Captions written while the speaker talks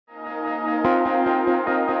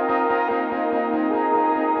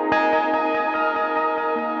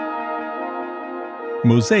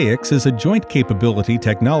MOSAICS is a Joint Capability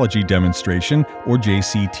Technology Demonstration, or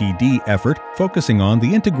JCTD, effort focusing on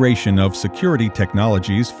the integration of security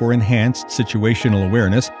technologies for enhanced situational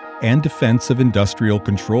awareness and defense of industrial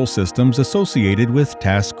control systems associated with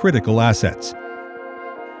task-critical assets.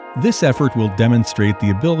 This effort will demonstrate the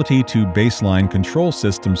ability to baseline control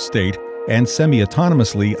system state and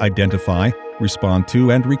semi-autonomously identify, respond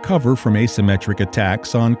to, and recover from asymmetric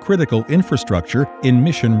attacks on critical infrastructure in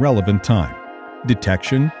mission-relevant time.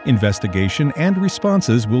 Detection, investigation, and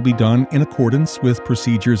responses will be done in accordance with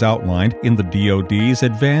procedures outlined in the DoD's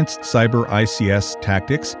Advanced Cyber ICS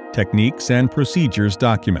Tactics, Techniques, and Procedures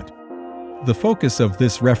document. The focus of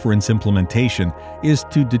this reference implementation is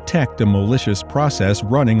to detect a malicious process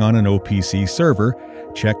running on an OPC server,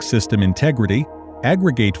 check system integrity,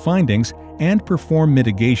 aggregate findings, and perform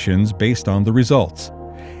mitigations based on the results.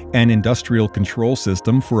 An industrial control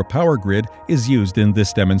system for a power grid is used in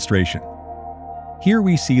this demonstration. Here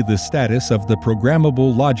we see the status of the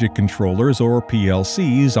programmable logic controllers, or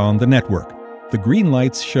PLCs, on the network. The green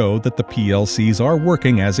lights show that the PLCs are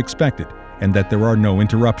working as expected and that there are no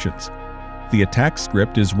interruptions. The attack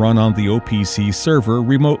script is run on the OPC server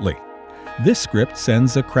remotely. This script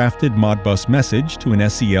sends a crafted Modbus message to an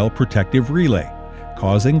SEL protective relay,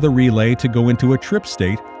 causing the relay to go into a trip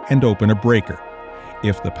state and open a breaker.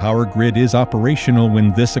 If the power grid is operational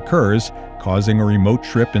when this occurs, causing a remote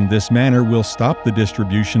trip in this manner will stop the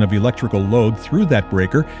distribution of electrical load through that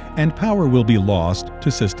breaker, and power will be lost to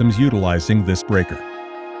systems utilizing this breaker.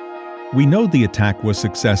 We know the attack was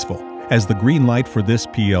successful, as the green light for this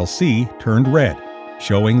PLC turned red,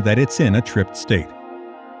 showing that it's in a tripped state.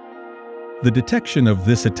 The detection of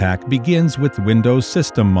this attack begins with Windows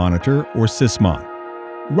System Monitor, or Sysmon.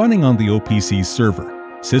 Running on the OPC server,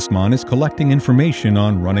 Sysmon is collecting information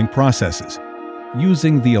on running processes.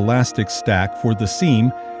 Using the elastic stack for the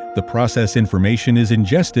seam, the process information is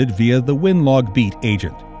ingested via the WinLogBeat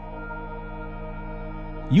agent.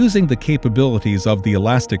 Using the capabilities of the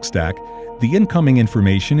elastic stack, the incoming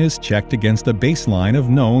information is checked against a baseline of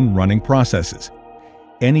known running processes.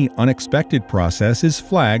 Any unexpected process is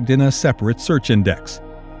flagged in a separate search index.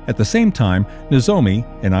 At the same time, Nozomi,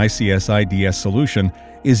 an ICS IDS solution,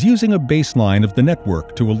 is using a baseline of the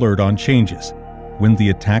network to alert on changes. When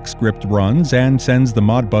the attack script runs and sends the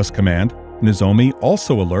Modbus command, Nozomi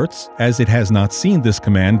also alerts, as it has not seen this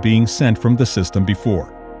command being sent from the system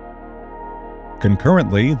before.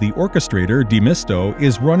 Concurrently, the orchestrator Demisto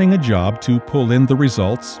is running a job to pull in the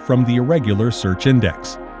results from the irregular search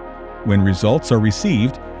index. When results are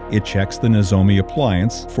received, it checks the Nozomi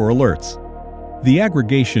appliance for alerts. The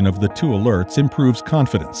aggregation of the two alerts improves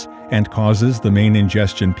confidence and causes the main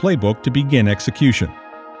ingestion playbook to begin execution.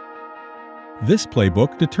 This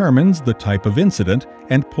playbook determines the type of incident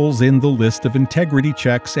and pulls in the list of integrity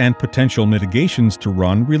checks and potential mitigations to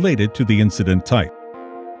run related to the incident type.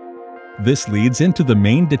 This leads into the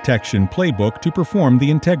main detection playbook to perform the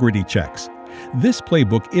integrity checks. This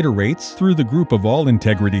playbook iterates through the group of all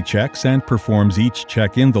integrity checks and performs each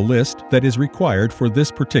check in the list that is required for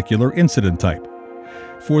this particular incident type.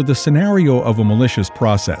 For the scenario of a malicious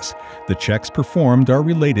process, the checks performed are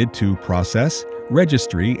related to process,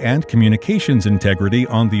 registry, and communications integrity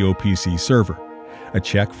on the OPC server. A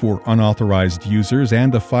check for unauthorized users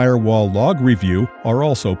and a firewall log review are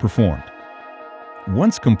also performed.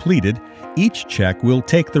 Once completed, each check will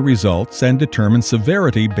take the results and determine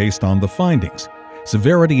severity based on the findings.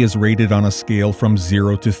 Severity is rated on a scale from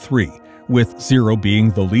 0 to 3, with 0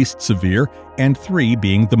 being the least severe and 3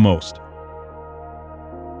 being the most.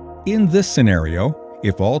 In this scenario,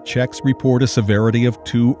 if all checks report a severity of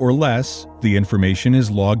 2 or less, the information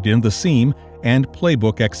is logged in the seam and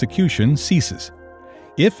playbook execution ceases.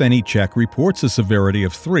 If any check reports a severity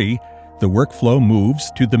of 3, the workflow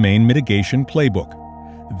moves to the main mitigation playbook.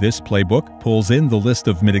 This playbook pulls in the list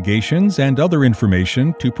of mitigations and other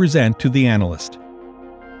information to present to the analyst.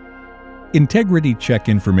 Integrity check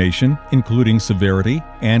information, including severity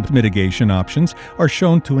and mitigation options, are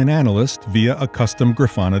shown to an analyst via a custom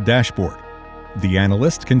Grafana dashboard. The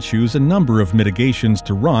analyst can choose a number of mitigations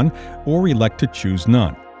to run or elect to choose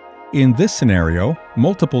none. In this scenario,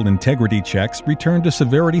 multiple integrity checks returned a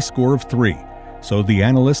severity score of 3, so the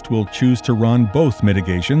analyst will choose to run both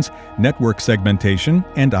mitigations, network segmentation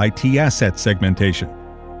and IT asset segmentation.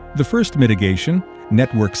 The first mitigation,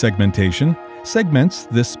 network segmentation, segments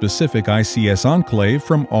this specific ICS enclave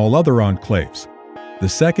from all other enclaves. The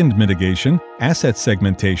second mitigation, asset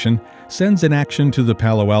segmentation, sends an action to the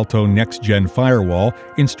Palo Alto Next-Gen firewall,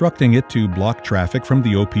 instructing it to block traffic from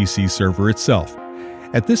the OPC server itself.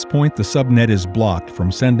 At this point, the subnet is blocked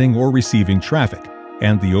from sending or receiving traffic,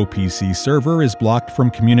 and the OPC server is blocked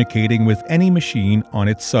from communicating with any machine on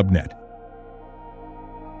its subnet.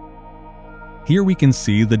 Here we can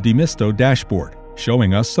see the Demisto dashboard,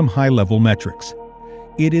 showing us some high-level metrics.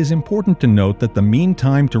 It is important to note that the mean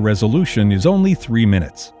time to resolution is only 3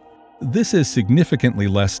 minutes. This is significantly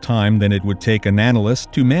less time than it would take an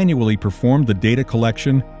analyst to manually perform the data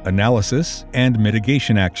collection, analysis, and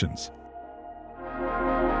mitigation actions.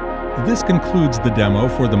 This concludes the demo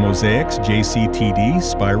for the MOSAICS JCTD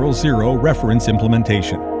Spiral Zero reference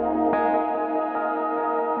implementation.